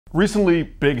Recently,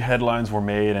 big headlines were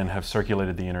made and have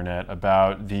circulated the internet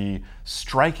about the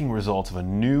striking results of a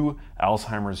new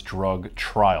Alzheimer's drug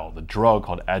trial. The drug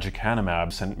called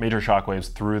aducanumab sent major shockwaves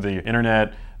through the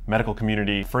internet, medical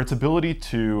community, for its ability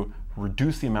to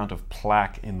reduce the amount of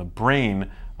plaque in the brain.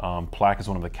 Plaque is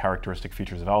one of the characteristic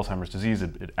features of Alzheimer's disease.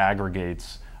 It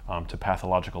aggregates to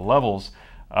pathological levels.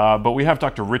 But we have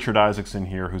Dr. Richard Isaacson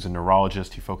here, who's a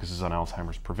neurologist. He focuses on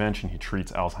Alzheimer's prevention. He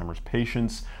treats Alzheimer's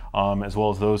patients, as well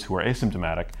as those who are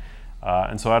asymptomatic.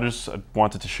 And so I just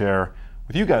wanted to share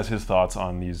with you guys his thoughts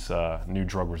on these new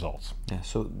drug results. Yeah,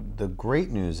 so the great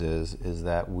news is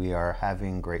that we are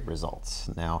having great results.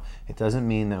 Now, it doesn't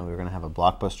mean that we're going to have a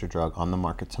blockbuster drug on the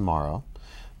market tomorrow,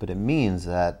 but it means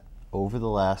that over the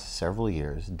last several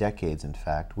years, decades in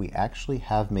fact, we actually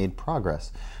have made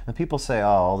progress. And people say, oh,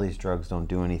 all these drugs don't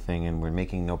do anything and we're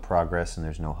making no progress and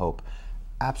there's no hope.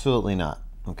 Absolutely not,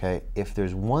 okay? If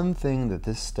there's one thing that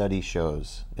this study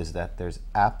shows is that there's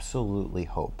absolutely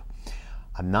hope.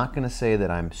 I'm not gonna say that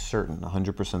I'm certain,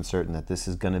 100% certain that this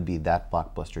is gonna be that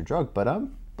blockbuster drug, but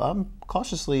I'm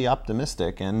cautiously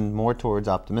optimistic and more towards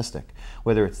optimistic.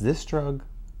 Whether it's this drug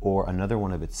or another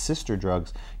one of its sister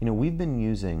drugs, you know, we've been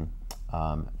using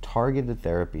targeted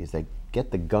therapies that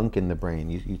get the gunk in the brain.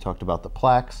 You talked about the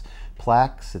plaques.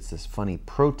 Plaques, it's this funny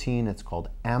protein. It's called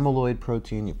amyloid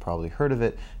protein. You've probably heard of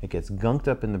it. It gets gunked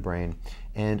up in the brain.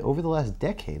 And over the last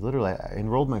decade, literally, I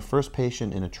enrolled my first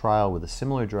patient in a trial with a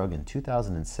similar drug in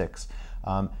 2006.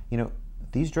 You know,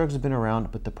 these drugs have been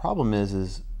around, but the problem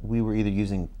is we were either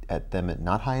using them at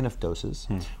not high enough doses,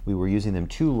 we were using them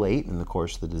too late in the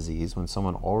course of the disease when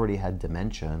someone already had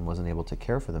dementia and wasn't able to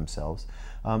care for themselves,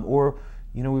 or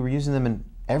you know, we were using them in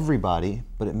everybody,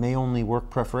 but it may only work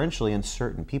preferentially in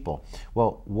certain people.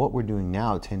 Well, what we're doing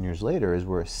now, 10 years later, is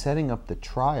we're setting up the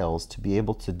trials to be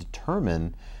able to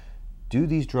determine, do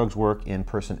these drugs work in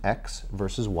person X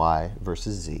versus Y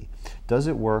versus Z? Does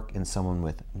it work in someone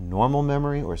with normal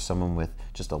memory or someone with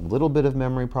just a little bit of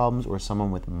memory problems or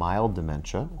someone with mild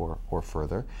dementia or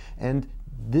further? And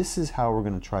this is how we're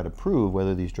going to try to prove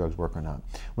whether these drugs work or not.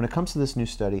 When it comes to this new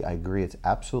study, I agree it's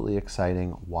absolutely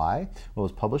exciting. Why? Well,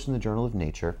 it was published in the Journal of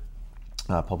Nature,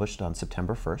 published on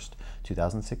September 1st,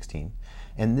 2016.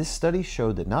 And this study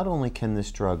showed that not only can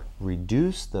this drug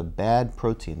reduce the bad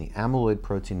protein, the amyloid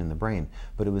protein in the brain,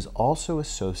 but it was also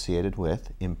associated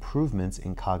with improvements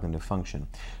in cognitive function.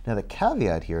 Now the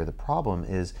caveat here, the problem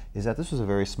is that this was a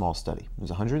very small study. It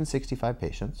was 165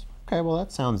 patients. Okay, well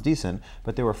that sounds decent,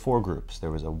 but there were 4 groups.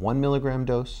 There was a 1 milligram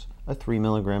dose, a 3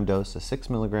 milligram dose, a 6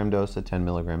 milligram dose, a 10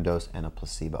 milligram dose, and a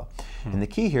placebo. And the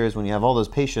key here is when you have all those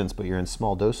patients, but you're in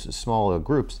small doses, smaller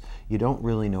groups, you don't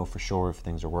really know for sure if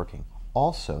things are working.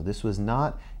 Also, this was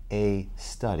not a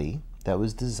study that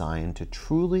was designed to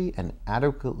truly and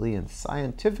adequately and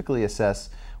scientifically assess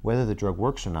whether the drug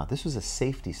works or not. This was a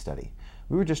safety study.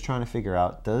 We were just trying to figure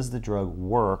out, does the drug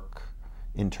work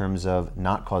in terms of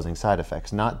not causing side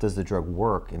effects, not does the drug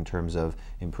work in terms of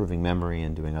improving memory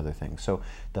and doing other things. So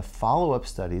the follow-up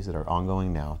studies that are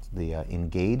ongoing now, the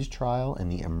ENGAGE trial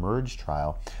and the EMERGE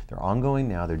trial, they're ongoing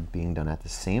now, they're being done at the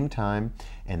same time,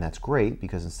 and that's great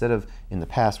because instead of, in the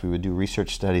past, we would do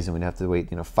research studies and we'd have to wait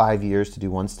 5 years to do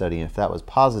one study, and if that was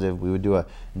positive, we would do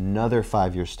another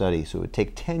 5-year study, so it would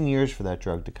take 10 years for that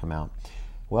drug to come out.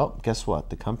 Well, guess what?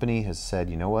 The company has said,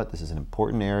 you know what, this is an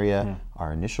important area,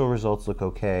 our initial results look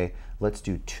okay, let's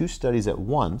do 2 studies at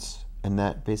once, and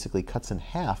that basically cuts in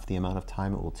half the amount of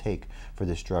time it will take for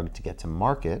this drug to get to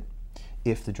market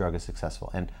if the drug is successful.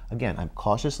 And again, I'm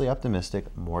cautiously optimistic,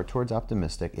 more towards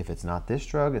optimistic. If it's not this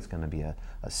drug, it's going to be a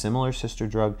similar sister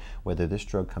drug. Whether this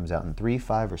drug comes out in 3,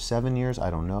 5, or 7 years, I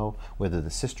don't know. Whether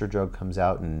the sister drug comes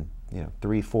out in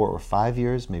 3, 4, or 5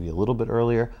 years, maybe a little bit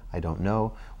earlier, I don't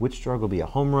know. Which drug will be a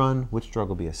home run, which drug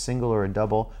will be a single or a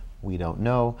double, we don't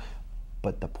know.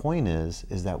 But the point is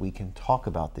that we can talk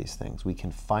about these things. We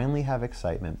can finally have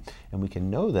excitement, and we can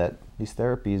know that these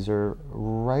therapies are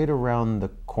right around the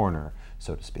corner,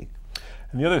 so to speak.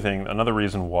 And the other thing, another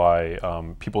reason why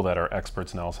people that are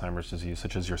experts in Alzheimer's disease,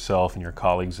 such as yourself and your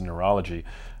colleagues in neurology,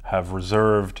 have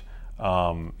reserved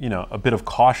a bit of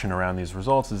caution around these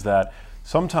results is that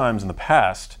sometimes in the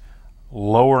past,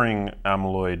 lowering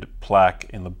amyloid plaque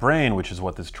in the brain, which is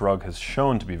what this drug has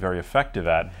shown to be very effective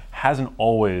at, hasn't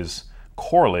always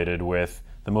correlated with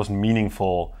the most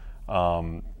meaningful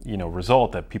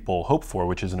result that people hope for,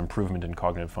 which is an improvement in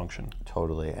cognitive function.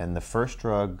 Totally. And the first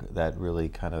drug that really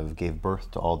kind of gave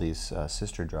birth to all these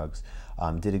sister drugs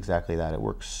did exactly that. It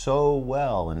worked so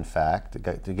well, in fact,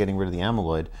 to getting rid of the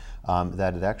amyloid,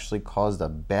 that it actually caused a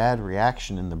bad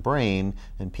reaction in the brain,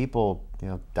 and people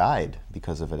died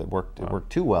because of it. It worked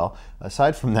too well.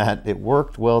 Aside from that, it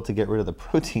worked well to get rid of the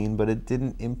protein, but it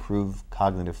didn't improve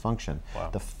cognitive function. Wow.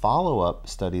 The follow-up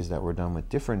studies that were done with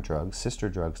different drugs, sister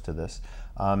drugs to this,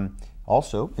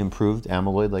 also improved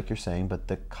amyloid, like you're saying, but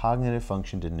the cognitive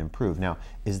function didn't improve. Now,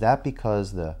 is that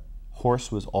because the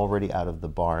horse was already out of the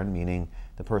barn, meaning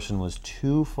the person was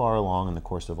too far along in the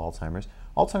course of Alzheimer's?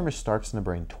 Alzheimer's starts in the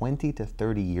brain 20 to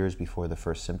 30 years before the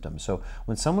first symptoms. So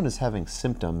when someone is having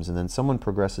symptoms and then someone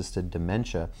progresses to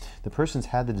dementia, the person's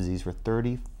had the disease for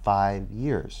 35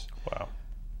 years. Wow.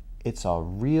 It's a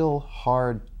real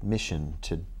hard mission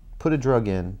to put a drug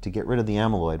in to get rid of the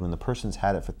amyloid when the person's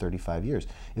had it for 35 years.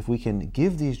 If we can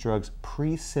give these drugs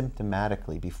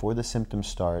pre-symptomatically before the symptoms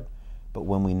start, but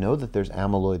when we know that there's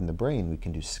amyloid in the brain, we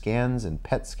can do scans and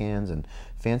PET scans and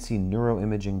fancy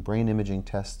neuroimaging, brain imaging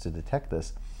tests to detect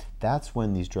this. That's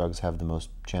when these drugs have the most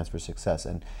chance for success.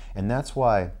 And that's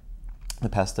why the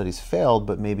past studies failed,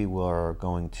 but maybe we're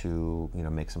going to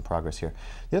make some progress here.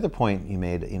 The other point you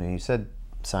made, you said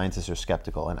scientists are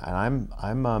skeptical, and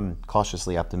I'm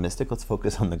cautiously optimistic. Let's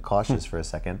focus on the cautious for a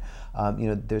second.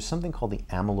 There's something called the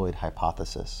amyloid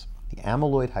hypothesis. The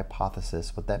amyloid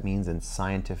hypothesis, what that means in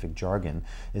scientific jargon,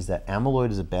 is that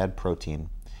amyloid is a bad protein.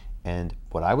 And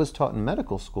what I was taught in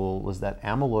medical school was that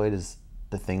amyloid is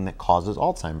the thing that causes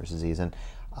Alzheimer's disease. And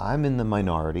I'm in the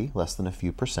minority, less than a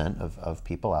few percent of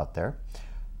people out there,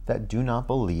 that do not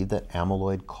believe that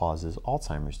amyloid causes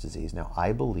Alzheimer's disease. Now,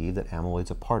 I believe that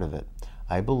amyloid's a part of it.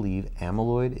 I believe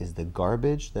amyloid is the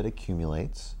garbage that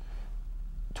accumulates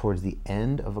towards the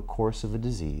end of a course of a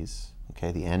disease.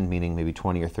 Okay, the end meaning maybe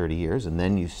 20 or 30 years, and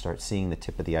then you start seeing the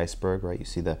tip of the iceberg, right? You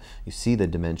see the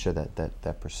dementia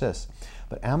that persists.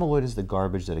 But amyloid is the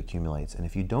garbage that accumulates, and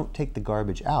if you don't take the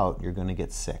garbage out, you're going to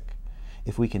get sick.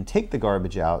 If we can take the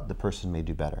garbage out, the person may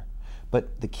do better.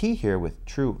 But the key here with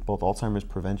true both Alzheimer's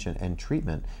prevention and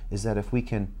treatment is that if we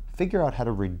can figure out how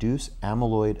to reduce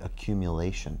amyloid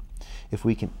accumulation, if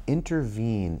we can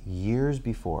intervene years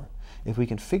before, if we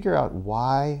can figure out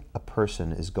why a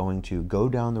person is going to go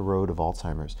down the road of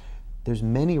Alzheimer's, there's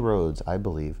many roads, I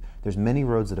believe, there's many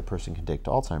roads that a person can take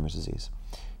to Alzheimer's disease.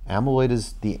 Amyloid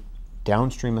is the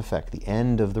downstream effect, the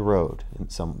end of the road,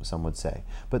 some would say.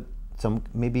 But some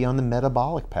may be on the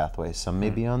metabolic pathway, some may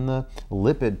be on the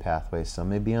lipid pathway, some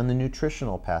may be on the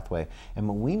nutritional pathway. And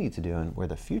what we need to do, and where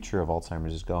the future of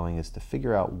Alzheimer's is going, is to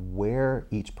figure out where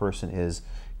each person is,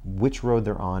 which road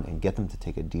they're on, and get them to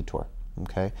take a detour,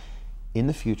 okay? In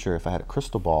the future, if I had a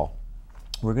crystal ball,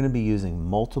 we're going to be using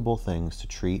multiple things to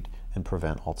treat and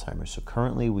prevent Alzheimer's. So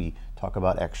currently we talk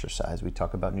about exercise, we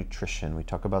talk about nutrition, we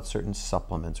talk about certain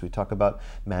supplements, we talk about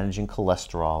managing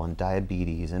cholesterol and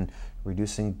diabetes and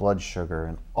reducing blood sugar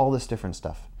and all this different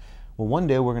stuff. Well, one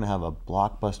day we're going to have a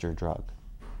blockbuster drug,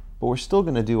 but we're still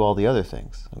going to do all the other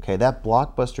things. Okay, that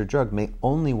blockbuster drug may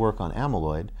only work on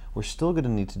amyloid. We're still going to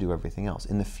need to do everything else.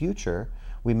 In the future,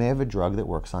 we may have a drug that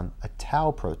works on a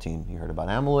tau protein. You heard about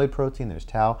amyloid protein, there's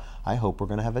tau. I hope we're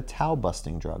going to have a tau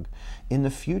busting drug. In the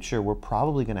future, we're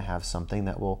probably going to have something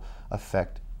that will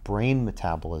affect brain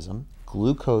metabolism,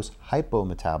 glucose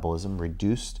hypometabolism,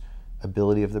 reduced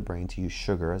ability of the brain to use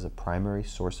sugar as a primary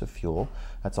source of fuel.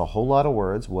 That's a whole lot of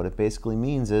words. What it basically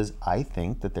means is I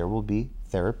think that there will be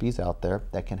therapies out there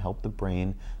that can help the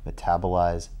brain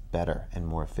metabolize better and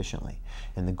more efficiently.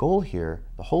 And the goal here,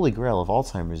 the holy grail of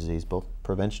Alzheimer's disease, both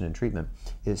prevention and treatment,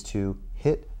 is to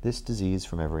hit this disease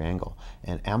from every angle.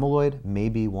 And amyloid may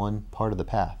be one part of the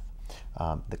path.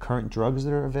 The current drugs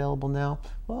that are available now,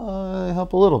 well, they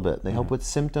help a little bit. They help with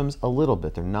symptoms a little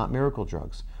bit. They're not miracle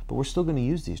drugs, but we're still going to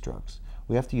use these drugs.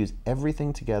 We have to use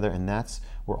everything together, and that's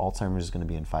where Alzheimer's is going to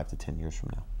be in 5 to 10 years from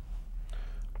now.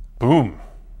 Boom.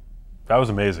 That was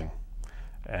amazing.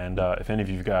 And if any of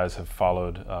you guys have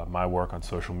followed my work on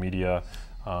social media,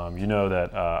 you know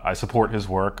that I support his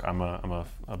work. I'm a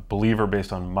believer,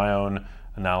 based on my own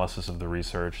analysis of the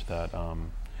research,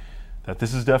 that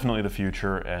this is definitely the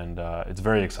future, and it's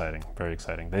very exciting, very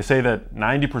exciting. They say that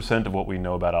 90% of what we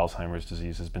know about Alzheimer's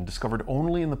disease has been discovered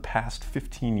only in the past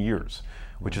 15 years,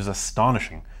 which is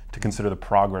astonishing to consider the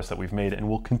progress that we've made and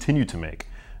will continue to make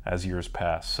as years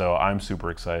pass. So I'm super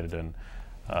excited, and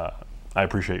I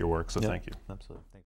appreciate your work, so thank you. Absolutely.